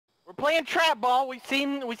We're playing trap ball. We've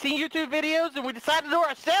seen YouTube videos, and we decided to do it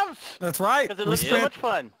ourselves. right. Because it looks so much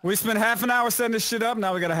fun. We spent half an hour setting this shit up.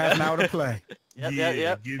 Now we got a half an hour to play.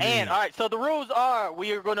 Yep. And all right, so the rules are: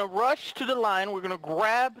 we are gonna rush to the line. We're gonna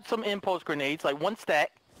grab some impulse grenades, like 1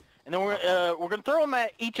 stack, and then we're gonna throw them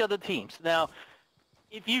at each other teams. Now,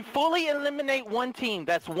 if you fully eliminate one team,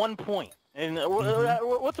 that's 1 point. And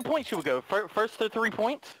what's the point should we go? First to 3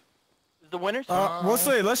 points is the winners. We'll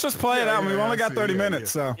see. Let's just play it out. We've only got 30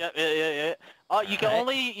 minutes, so. Yeah. You can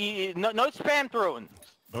only no spam throwing.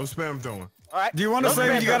 No spam throwing. All right. Do you want to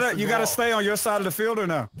say you gotta stay on your side of the field or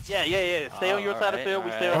no? Yeah. Stay on your side of the field.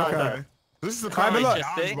 We stay on our side. This is the all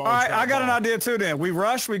right, I got an idea too. Then we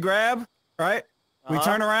rush, we grab, right? We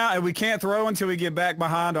turn around and we can't throw until we get back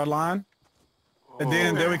behind our line, and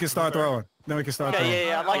then we can start throwing. Then we can start throwing.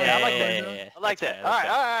 Yeah. I like that. I like that.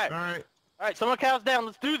 All right. Someone counts down.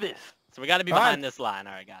 Let's do this. So we got to be behind this line.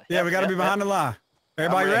 All right, got it. Yeah, we got to be behind the line.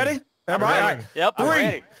 Everybody ready? Everybody. All right. Yep.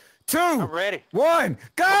 3, 2, I'm ready. 1,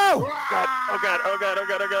 go! Oh God.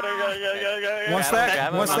 One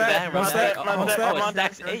stack. Oh,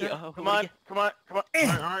 stacks 8. Come on.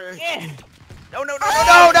 No.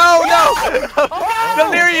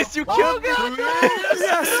 Delirious, you killed me.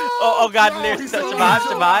 Yes. Oh God, Delirious,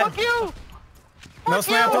 survive. Fuck you. No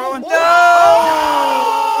spam throwing? No!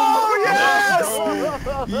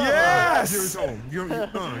 Yes! Give it to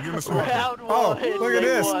him. Give him some. Oh, look at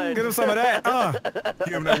this. Get him some of that.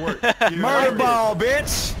 Give him that work. Murder ball,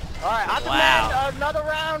 bitch. All right, I demand another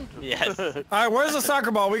round. Yes. All right, where's the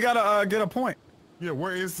soccer ball? We gotta get a point. Yeah,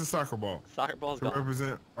 where is the soccer ball? Soccer ball's to gone.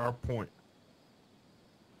 represent our point.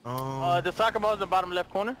 The soccer ball is the bottom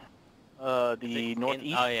left corner. The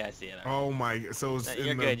northeast. Oh yeah, I see it. Oh my, so it's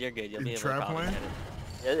You're good. You'll be able to trap follow lane?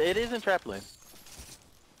 It is in trap lane.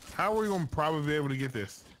 How are we gonna probably be able to get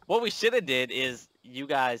this? What we should have did is you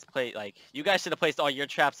guys should have placed all your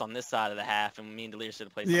traps on this side of the half, and me and Delirious should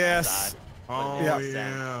have placed on that side. Oh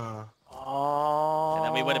yeah. Oh. And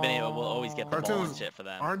then we would have been able to always get the ball and shit for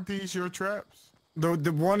them. Aren't these your traps? The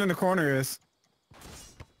one in the corner is.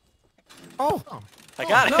 Oh. I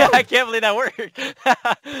got it. No. I can't believe that worked.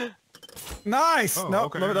 Nice. Oh,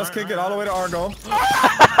 Nope. okay. Let's kick it all the way to our goal.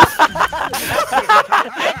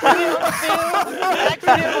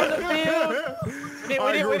 Accident on the field.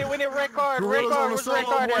 We need red card. Red card. Where's red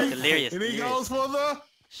card? Delirious. And he goes for the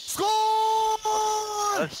score.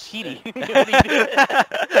 That's cheating. You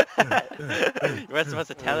weren't supposed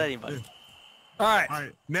to tell anybody. All right. All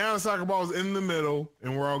right. Now the soccer ball is in the middle,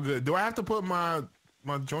 and we're all good. Do I have to put my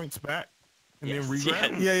joints back and then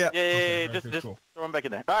re-grab? Yeah. Yeah. Just throw them back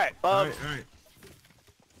in there. All right.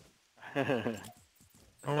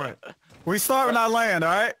 All right. We start when I land.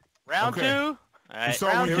 All right. Round 2. All right.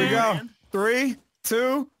 Here we go. 3,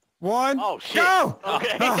 2, 1. Oh shit. Go.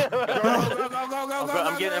 Okay. Go.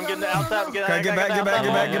 I'm getting the outside. Okay, get back. Come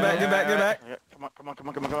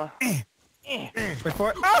on. Wait for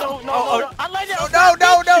it. No. I landed. No.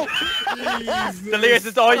 Delirious,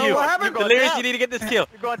 it's all you. what happened? Delirious, you need to get this kill.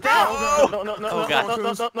 You're going down. No. Oh, God.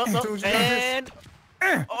 No. And.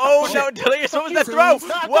 Oh, no, Delirious, what was that throw?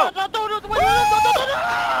 Whoa.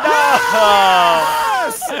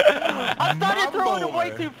 Yes! I started throwing it way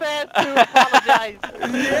too fast to apologize.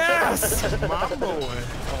 Yes! My boy.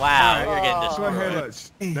 Wow, you're getting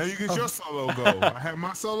destroyed. Now you get your solo goal. I have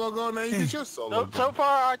my solo goal. Now you get your solo goal. So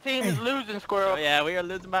far, our team is losing, Squirrel. Oh, yeah, we are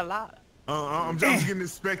losing by a lot. I'm just getting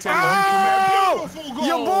this spectator. Oh!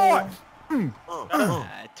 Your boy!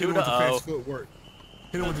 2-0. Footwork.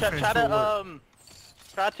 Hit him with the defense footwork.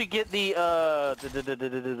 Try to get the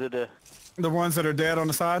ones that are dead on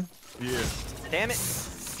the side? Yeah. Damn it.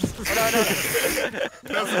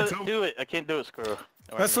 No. Do it. I can't do it, Squirrel.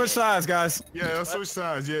 Let's switch sides, guys. Yeah, let's switch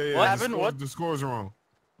sides. Yeah. What happened? What? The score's wrong.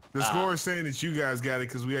 The score is saying that you guys got it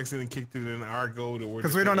because we accidentally kicked it in our goal.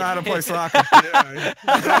 Because we don't know how to play soccer. It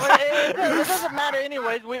doesn't matter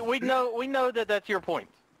anyways. We know that that's your point.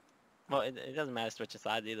 Well, it doesn't matter switch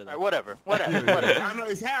sides either. Right, whatever. I know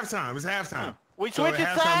it's halftime. We switch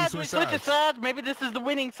sides. Maybe this is the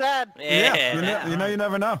winning side. Yeah. You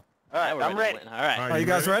never know. All right, I'm ready. All right. Are you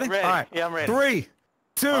guys ready? All right. Yeah, I'm ready. 3,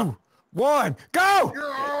 2, 1, go! All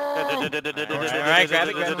right, grab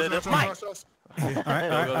it. Mike. All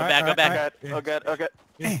right. Go back. Oh God.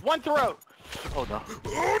 One throw. Oh no.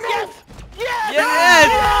 Yes!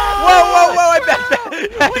 Whoa! I bet.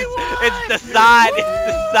 It's the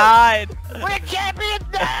side. We're champions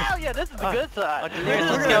now. Yeah, this is the good side.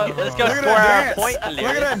 Let's go score our point. Look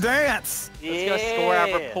at that dance. Let's go score our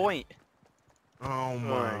point. Oh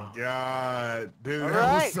my God, dude,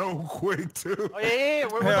 that was so quick too. Oh yeah.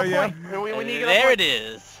 Where's the point? We need to get a point. There it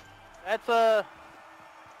is. That's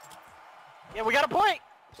Yeah, we got a point.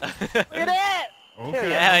 Look at that. Okay.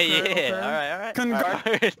 Yeah, okay. yeah. All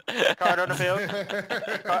right. Card on the field.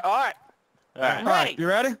 All right. All right, you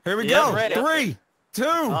ready? Here we Yep, go. ready. 3, 2,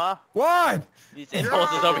 1. These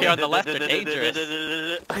impulses over here on the left are dangerous.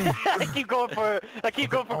 I keep going for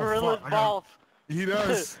Gorilla's fuck, balls. He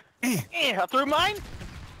does. I threw mine.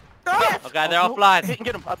 Okay, they're all flying.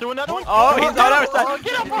 Get him. I threw another one. Oh, he's on our side.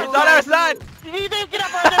 Get up, He's on our side. You didn't get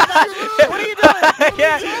up on our side. What are you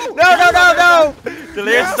doing? No.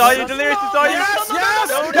 Delirious, it's all you. Delirious, it's all you. Yes!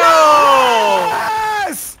 No.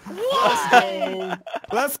 Yes!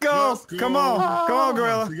 Let's go. Come on,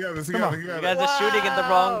 Gorilla. Together. You guys are shooting in the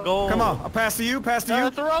wrong goal. Come on. I'll pass to you. Pass to you.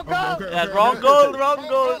 That's the wrong goal. Yeah, wrong goal.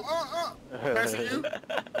 Pass it you.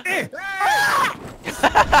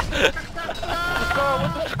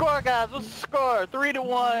 What's the score, guys? What's the score?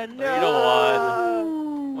 3-1.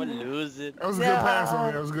 3-1. We're losing. That was a good pass on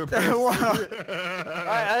me. That was a good pass. All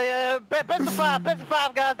right, best of 5,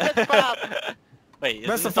 guys. Best of 5. Wait,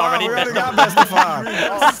 Best of is this 5. already We already best got of best of 5.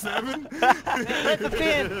 That's 7. Best of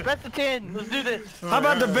 10. Best of 10. Let's do this. How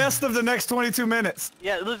about the best of the next 22 minutes?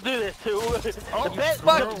 Yeah, let's do this. The best,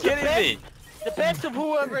 Fuck, kidding me. the best of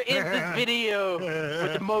whoever ends this video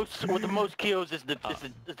with the most kills is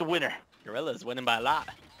the winner. Gorilla's winning by a lot.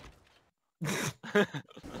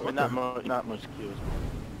 Well, not most kills.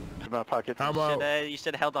 To my pocket. How about? You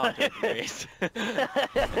should have held on to it, Delirious.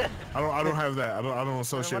 I don't have that. I don't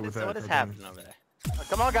associate with that. What is happening over there?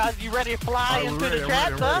 Come on, guys. You ready to fly Alright, into we're the ready,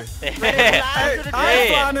 traps, I'm huh? ready. Ready to fly Hey, into the I traps? ain't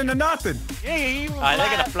flying into nothing. Yeah, you Alright, they're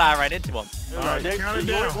gonna fly right into him. Alright, count it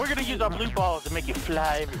down. We're gonna use our blue balls to make you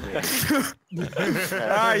fly everywhere. All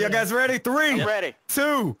right, you guys ready? 3, I'm ready.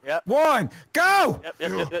 2, Yep. 1, go! Yep.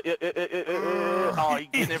 Oh, you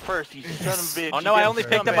getting it first, you son of a bitch. Oh no, I only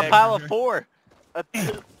picked up a pile of 4.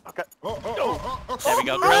 Okay. Oh. There we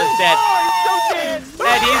go, Gorilla's dead. Oh, he's so dead.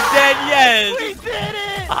 And he's dead, yes! We did it!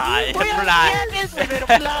 I We fly. did it! We made him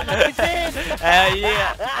fly like we did.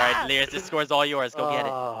 Yeah. Alright, Delirious, this score's all yours. Go get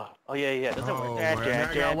it. Oh yeah. Doesn't Oh, work. man, now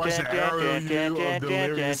I gotta watch the arrow view of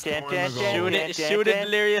Delirious scoring the goal. Shoot it,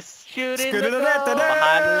 Delirious. Shoot it. Skidadadadada.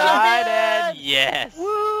 Behind the line, and yes.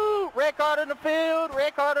 Woo! Red card on the field.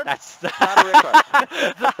 Red card on the That's not a red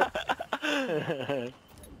card.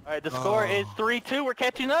 All right, the score is 3-2. We're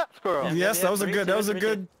catching up, Squirrel. Yes, that was a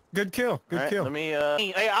 3-2, good kill. Good All right, kill. let me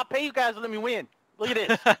hey, I'll pay you guys to let me win. Look at this.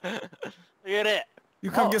 Look at that. You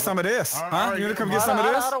come get some of this, All huh? right, You wanna come I- get some of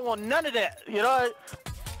I this? don't want none of that. You know,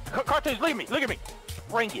 cartoons, look at me.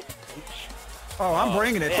 Bring it. Oh, I'm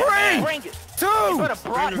bringing it. Yeah, 3, bring it. 2, Better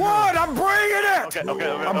bring it. 1, I'm bringing it! Okay.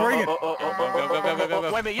 I'm bringing it.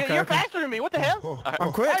 Wait a minute, you're faster than me. What the hell? I'm Why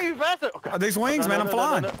are quick. you faster? Okay. These wings, man, I'm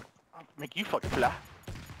flying. I'll make you fucking fly.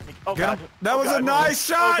 Oh, Get God. him. That Oh, was a God. nice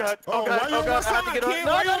shot! Oh, God. why you on my I have to side, get kid? on.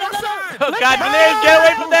 Why you on my side? Oh god, Delirious, get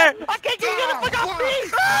away from there! I can't get the fuck off me!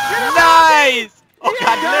 Nice! Oh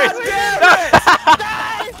god, Delirious!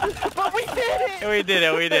 But we did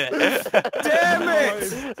it! We did it. Damn it!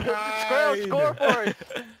 Squirrel, score for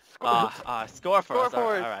us. Score for Score us.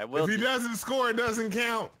 for us. Alright, If we'll he doesn't score, it doesn't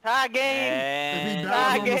count. Tie game. If he And...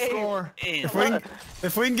 dies on the game. score.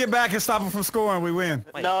 If we can get back and stop him from scoring, we win.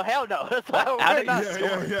 Wait. No, hell no. That's how How did we're he not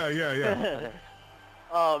score? Yeah.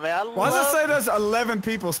 Oh, man, I Why does it love say there's 11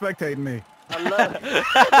 people spectating me? I love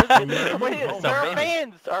it. Wait, Oh, our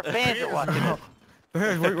man. fans are watching us.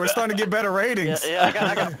 We're starting to get better ratings. Yeah, I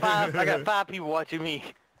got 5 people watching me.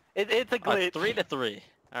 It's a glitch. 3-3.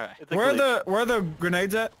 Alright. It's a Where glitch. are the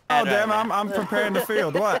grenades at? Right, Oh damn! right. I'm preparing the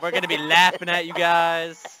field. What? We're gonna be laughing at you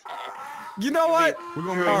guys. You know what? We're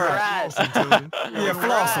gonna be All right. Yeah,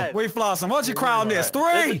 flossing. We flossing. Why don't you cry on this?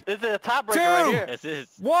 3, This is a tiebreaker right 2, here. This is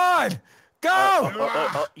 1,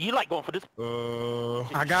 go! You like going for this?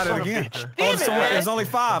 I got it again. Damn it, man. There's only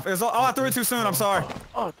 5. I threw it too soon. I'm sorry.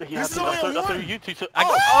 Oh, yeah, This is only a one. you two.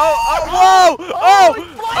 whoa!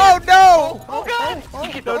 Oh no! Oh, God.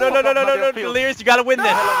 No, Delirious, you gotta win this.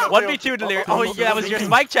 1v2, Delirious. Oh yeah, that was your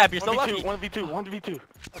spike trap, you're so lucky. 1v2.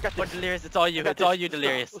 I got Oh, this. Delirious, it's all you,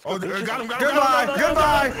 Delirious. Oh, got him.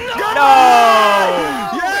 Goodbye.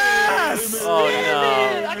 No! Yes! Oh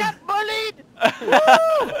I no! got bullied.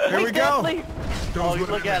 Here we go. Oh,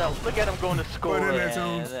 look at him. Look at him going to score. Put it in there,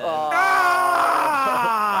 Toons.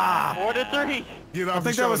 Ah! 4-3. Get off I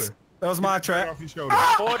think your that shoulder. was my Get trap. off your shoulder.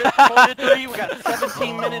 4-3. We got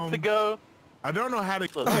 17 minutes to go. I don't know how to.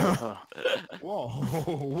 Look,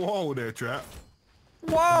 Whoa there, trap.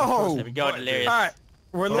 Whoa! There we go, Delirious. All right,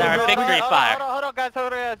 we're a Is that little our bit. victory fire? Hold on, guys.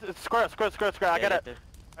 Squirrel.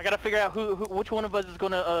 I gotta figure out which one of us is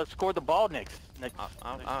gonna score the ball next. How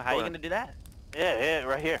are you gonna do that? Yeah,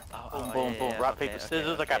 right here. Boom. Yeah, Rock, okay, paper, scissors.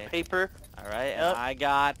 okay. I got paper. Alright, Yep. I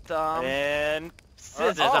got, And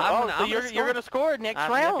Scissors. So you're gonna score next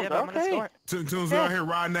round. Yep, I'm gonna okay. score. Tunes out here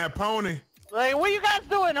riding that pony. Like, what you guys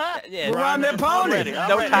doing, huh? Yeah. We're riding that pony. ready.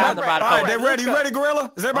 No ready. time I'm to ready. ride a All right, pony. they ready? You ready,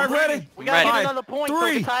 Gorilla? Is everybody ready? We gotta Ready. get another point so we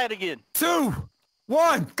Three. can tie it again. 2,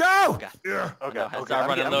 1, go! Yeah. Okay. No, I Okay. start I'm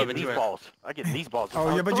running getting, low I'm over getting these here. balls. I'm getting these balls.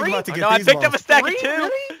 Oh, yeah, but you're three? about to get No, I these picked up a balls. stack of Three? 2.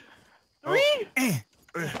 Really? Three?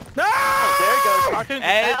 No! There you go. Cartoons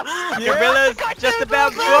And out. Gorilla's just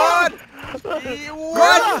about gone.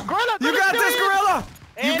 Gorilla! Gorilla, You got this, Gorilla!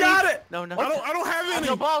 You Andy. got it! No. I don't have any.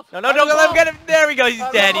 No balls. No, don't let him get him. There we go. He's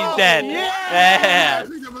dead. He's dead. Yeah.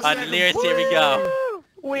 Yeah. Delirious, here we go.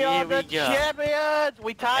 We Here are we the go. champions.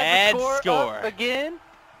 We tied And the score score. up again.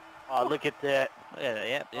 Oh, look at that.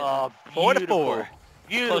 Yeah. Oh, 4 to beautiful. 4.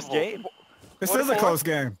 Beautiful. Close game. This 4 to is a 4. close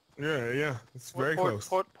game. Yeah. It's very close.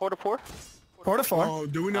 4 to 4. 4 to 4. Oh,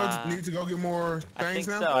 do we need to go get more I things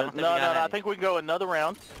think now? so. I don't think we got I any. think we can go another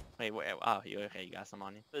round. Wait. Oh, you okay? You got some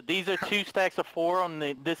on you. These are 2 stacks of 4 on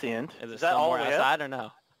this end. Is there that still all more we have? outside or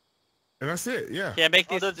no? And that's it. Yeah. Yeah, make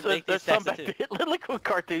Oh, these. there's Make some these back stacks of 2. there. Look what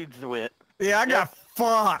cartoons went. Yeah, I got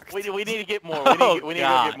fucked. We need to get more. Oh, We need to go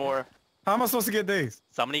God. get more. How am I supposed to get these?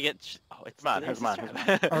 Somebody get. Oh, it's Mine, Delirious' mine,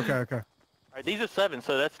 turn. Okay. All right, these are 7,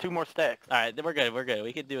 so that's 2 more stacks. All right, then we're good.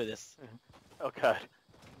 We can do this. Oh God.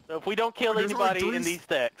 So if we don't kill There's only anybody 3 in these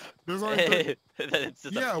stacks, There's only 3. It's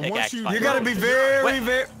just a Yeah, once pickaxe you- fight. You gotta be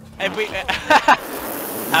very... If we,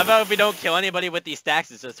 how about if we don't kill anybody with these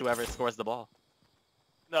stacks? It's just whoever scores the ball.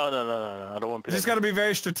 no. I don't want to. You just gotta be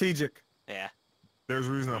very strategic. Yeah. There's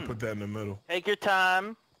a reason I put that in the middle. Take your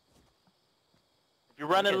time. If you're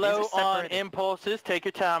running these are low on separated. impulses, take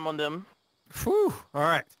your time on them. Whew. All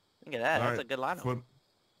right. Look at that. All That's right. a good lineup.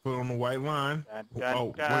 Put on the white line. Dun,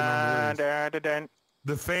 Oh, dun, wait on the dun, dun, dun.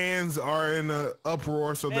 The fans are in an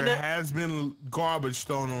uproar, so And there the- has been garbage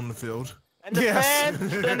thrown on the field. And the Yes.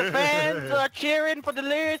 fans are cheering for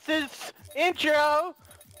Delirious's intro.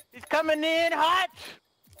 He's coming in hot.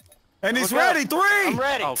 And he's Okay. ready. 3, I'm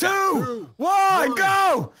ready. Oh, 2, 1,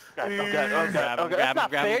 go! Okay. Grab That's him, not grab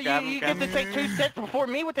fair. him, grab You him, get to take 2 steps before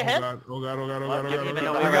me. What the Oh heck? God, oh God, oh God, oh Well, God, give oh me God, the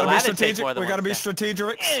oh number. God. We gotta allowed be to take strategic. more than We gotta one be step.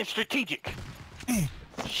 strategic. Strategic.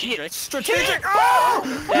 Shit. Strategic. Oh!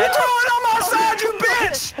 You threw it on my side, you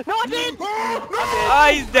bitch! No, I didn't. Oh,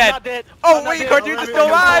 he's dead. Not dead. Oh, I'm not wait, dead. Cartoons I'm is not still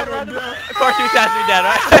dead. alive. Cartoons has to be dead,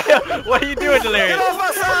 right? What are you doing, Delirious? Get off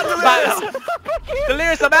my side, Delirious!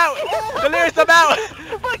 Delirious, I'm out. Delirious, I'm out.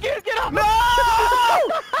 Fuck you, get off. No!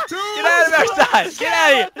 Get out of our side. Get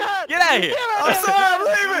out of here. Get out of here. I'm sorry, I'm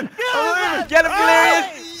leaving! I'm leaving! Get him,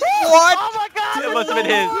 Delirious. What? Oh my God. It must have been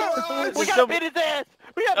his. We Some- gotta beat his ass.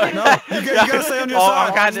 We gotta beat his No, ass. you gotta stay on your Oh,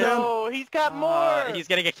 side. God, Stand. No, he's got more. He's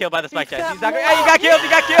gonna get killed by the spike He's chest. got He's not. more. Hey, you got killed. You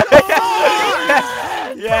got killed.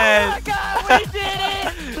 Oh Yes. my God, we did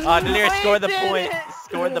it. Delirious We scored the did point. it.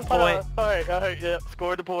 Scored the point. All right, yeah,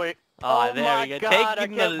 scored the point. Oh, there my we go. God, Taking I the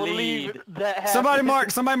can't believe lead. that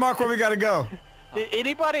happened. Somebody mark where we gotta go. Did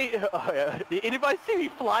anybody see me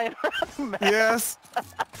flying around the map? Yes.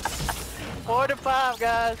 4 to 5,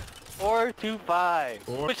 guys. 4 to 5.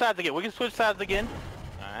 Four. Switch sides again. We can switch sides again.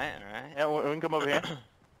 Alright. Yeah, we can come over here.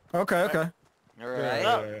 Okay. Alright.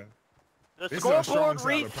 The This is our scoreboard strong side,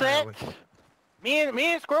 reset. apparently.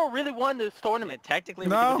 Me and Squirrel really won this tournament. Technically,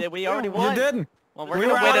 No, we already you won. didn't. Well, We we're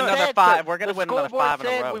were gonna win out of- another 5. We're gonna The win another scoreboard 5 in a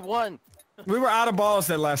said row. We won. We were out of balls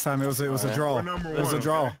that last time. It was a draw. We're number It was a one,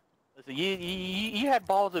 draw. okay. Listen, you had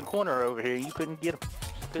balls in corner over here. You couldn't get them.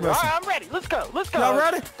 All Listen. right, I'm ready. Let's go. Let's go. Y'all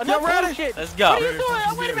ready? Enough Y'all ready? bullshit. Let's go. What are you Ready, doing?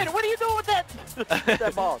 let's Wait a get minute. it. What are you doing with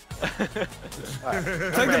that ball?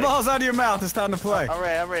 Take the balls out of your mouth. It's time to play. I'm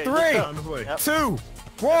ready. I'm ready. 3, Let's go. Time to play. Yep. 2,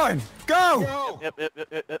 1, go! Go. Yep.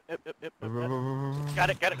 Got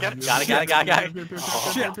it. Got it.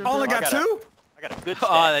 Shit, I only got 2? I got a good Oh,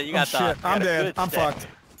 stack. you Oh got shit, that. I'm got a dead. good I'm stack. fucked.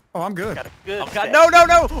 Oh, I'm good. Got a good Oh God, stack. no!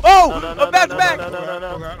 Oh! No, Back to back! no. Oh God,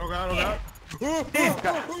 oh God, oh God.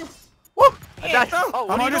 Woo! I Yeah. died. Oh,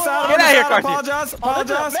 what I'm are on you your doing? side. Get I'm on out your here, side. Cartoon. Apologize. Oh, this is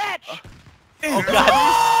a Apologize. match. Oh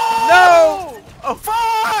God! No! Oh,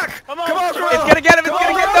 fuck! Come on, Come on, Squirrel. Gorilla. It's gonna get him! It's Come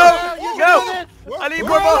gonna on, get Gorilla. no! You Go! can do this. I need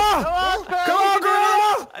more balls! Gorilla! Come on, Squirrel. Come on, You can do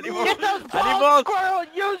Gorilla! I need it. more! Get those I need balls, balls! Squirrel.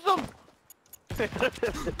 Use them.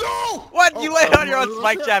 No! What? You laid on your own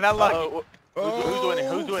spike jab. How lucky! Who's winning?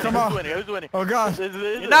 Who's winning? Come Who's on. winning? Who's winning? Oh god.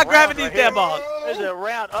 You're not grabbing these damn balls. This is a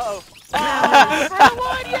round. Uh-oh. Squirrel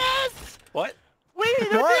won, yes! What? We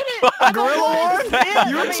did What? it! Gorilla won? Yeah,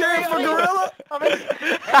 You were cheering for Gorilla?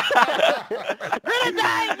 Gorilla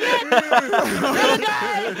died! Yes! Gorilla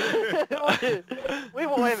died! We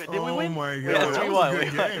won. Wait a minute. Did we Oh win? my God, Yeah, that we was won, a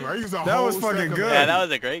good we won. game. I used a That whole was fucking second good. Yeah, left. that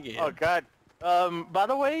was a great game. Oh God. By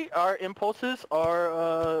the way, our impulses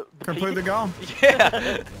are Completely gone.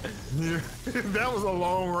 Yeah. Yeah, that was a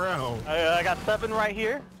long round. I got 7 right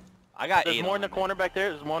here. I got 8. There's more in the corner back there.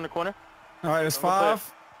 There's more in the corner. All right, it's I'm gonna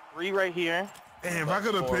 5. 3 right here. Damn, if I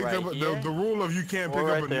could have picked right up here. the rule of you can't pick 4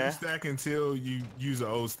 up right a there. new stack until you use an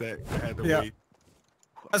old stack. I had to Yeah. wait.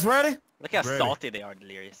 That's ready? Look how Ready. salty they are,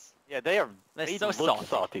 Delirious. Yeah, they are. They're They so look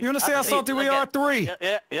salty. You want to see how salty we look are? at- 3,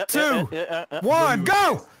 Yeah. 2, Yeah. 1,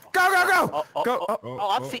 go! Go, go, go! Go! Oh,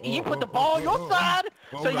 I see. You put the ball on your side,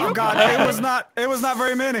 so you. Oh God, it was not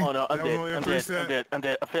very many. Oh no, I'm That was only a dead. 3 I'm set. dead. I'm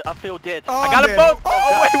dead. I feel dead. Oh, I I'm got dead. them both.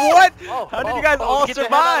 Oh wait, what? How did you guys all get the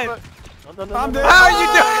hell out survive? of it. No. I'm dead. How are you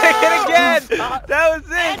doing it again? That was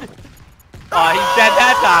it. Oh, he's dead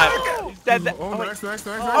that time. He's dead. Oh, nice.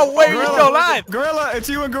 Oh wait, you're still alive. Gorilla, it's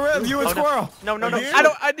you and Gorilla, you and Oh, no. Squirrel. No. Again?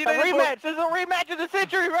 I need A a rematch. This is a rematch of the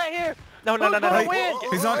century right here. No. Who's gonna Hey, win?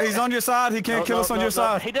 he's on your side. He can't kill us on your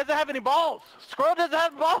side. He doesn't have any balls. Squirrel doesn't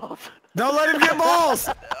have balls. Don't let him get balls.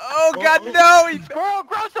 Oh God, no! Squirrel,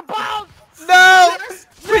 grow some balls. No!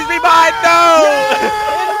 Please be mine! No!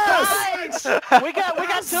 We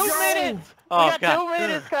got 2 minutes. Oh, We got God. 2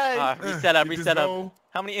 minutes, guys. Reset up. Get this Reset up. goal.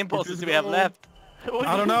 How many impulses this do we have goal. left?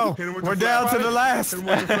 I don't know. Hit him with We're the down to flapper. the last. Hit him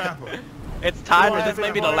with the flapper. It's tied, No, but this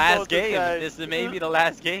may be the more last impulses, game. guys. This may be the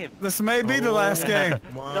last game. This may be the last game. Come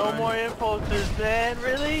No on. more impulses, man.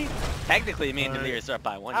 Really? Technically, me and Delirious are up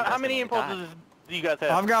by 1. How many impulses do you guys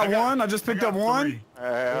have? I've got I got- one. I just picked up one. 3. All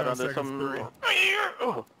right, hold on. There's Second some. three.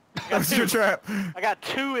 Oh, That's your trap. I got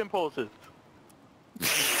 2 impulses.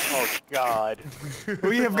 Oh God.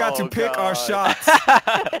 We have got to Oh, pick our God. shots.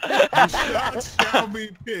 Shots shall be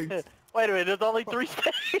picked. Wait a minute. There's only 3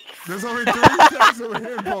 states. There's only 3 stacks of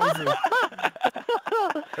impulses.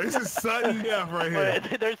 This is sudden death right here.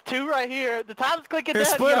 Wait, there's 2 right here. The time's clicking Here,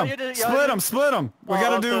 down. split Y'all- them. y'all just- Split them. We Oh,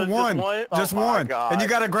 gotta so do it's just one. one? Just Oh, my one. God. And you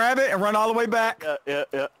gotta grab it and run all the way back. Yeah.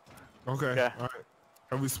 Okay. Yeah. All right.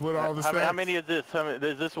 Have we split all the How stacks? many is this? How many,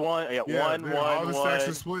 is this one? Yeah, Yeah, one. all the stacks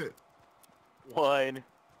are split. One.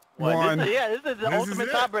 This is the This is ultimate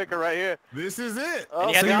it. tiebreaker right here. This is it. Oh,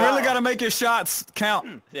 you So you Yeah. really gotta make your shots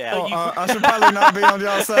count. Yeah. Oh, I should probably not be on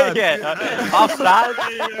y'all side. Yeah. Offside.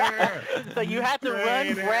 So you have to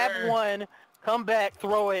run, grab one, come back,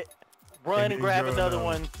 throw it, run and grab another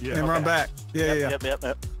one. Yeah. And run back. Yeah. Yep.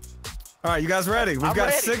 All right, you guys ready? We've I'm got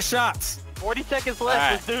ready. 6 shots. 40 seconds left.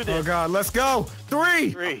 All Let's do Oh this. God, let's go.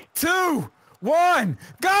 3, 3. 2, 1,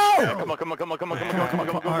 go! Come on.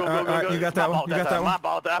 All right, you got that one? You got that My one?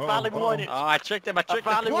 ball. I finally won it. Oh, I tricked him. I tricked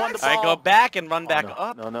him. finally won the All right, ball. go back and run back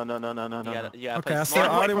up. No. You gotta Okay, play I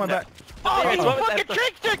smart. already went back. Oh, It's you what was fucking that?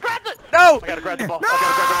 trickster! Grab it! No! I gotta grab the ball. No! I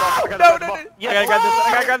gotta grab the ball. I gotta No, grab the no, ball. no. Yes. I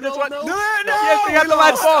gotta grab this one. Do it! No! Yes, we got the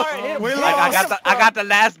last lost. ball. All right, hit him. We I got the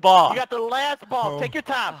last ball. You got the last ball. Oh. Take your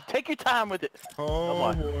time. Take your time with it. Oh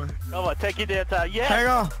on. boy. Come on, take your damn time. Yes. Hang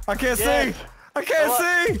on. I can't Yes. see. I can't Come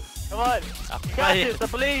see. Come on. You got this. I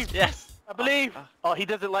believe. Yes. I believe. Oh, he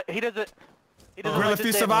doesn't like. He doesn't Gorilla, like if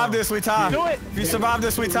you this survive anymore. this, we tie. Do it. If you survive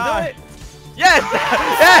this, we Do tie. it. Yes!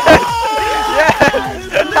 Yes! Yes!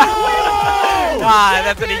 Ah,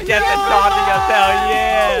 that's what he gets at taunting us. Hell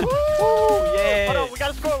yeah! Woo, yeah! Hold on, we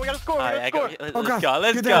gotta score. We gotta score. We All gotta right, score. let's Oh, God. go.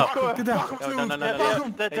 Let's Get go. down. Get down. No.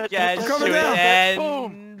 That- Yes, I'm coming shoot down. it,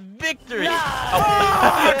 Boom. and victory. Yes.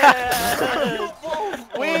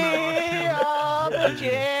 We are the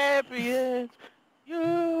champions.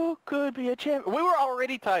 You could be a champion. We were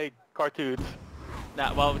already tied, cartoons.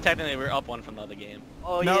 Nah, well, technically we're up 1 from the other game.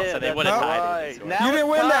 Oh No, yeah, so they that's would've tied it, right. so- Now You didn't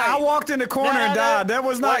it's win that. I tied. walked in the corner and No. died. That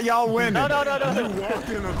was not What? y'all winning. No. You walked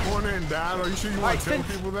in a corner and died. Are you sure you want to tell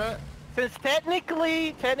since- people that? Since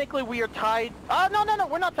technically we are tied. Oh no,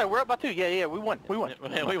 we're not tied. We're up by 2. Yeah, we won. We won.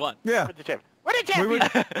 We won. Yeah. We're the champions. We're the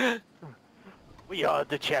champions. We are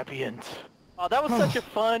the champions. Oh, that was such a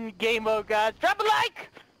fun game mode, guys. Drop a like.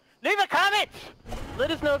 Leave a comment.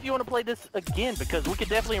 Let us know if you want to play this again because we could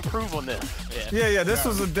definitely improve on this. Yeah. This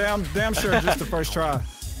was a damn sure just the first try.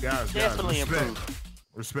 Guys, Definitely respect. improve.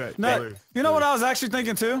 Respect. No, Please. you know what I was actually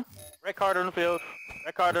thinking too? Red card on the field.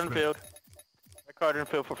 Red card on the field. Red card on the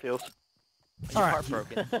field for Fields. All right.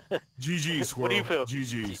 Heartbroken. GG's, Squirrel. What do you feel?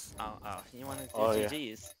 GG's. Oh, you want to do Oh, yeah.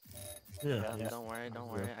 GG's? Yeah. Yeah, don't worry,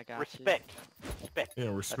 I got Respect. Respect. Yeah,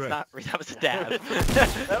 you. respect. That's not, that was a dab.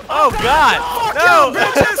 Oh God! No!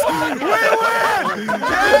 Bitches, we win!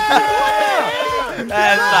 Yeah!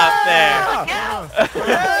 That's not fair.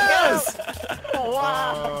 Yes!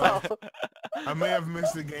 Wow. I may have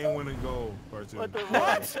missed the game-winning goal. What the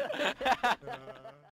fuck?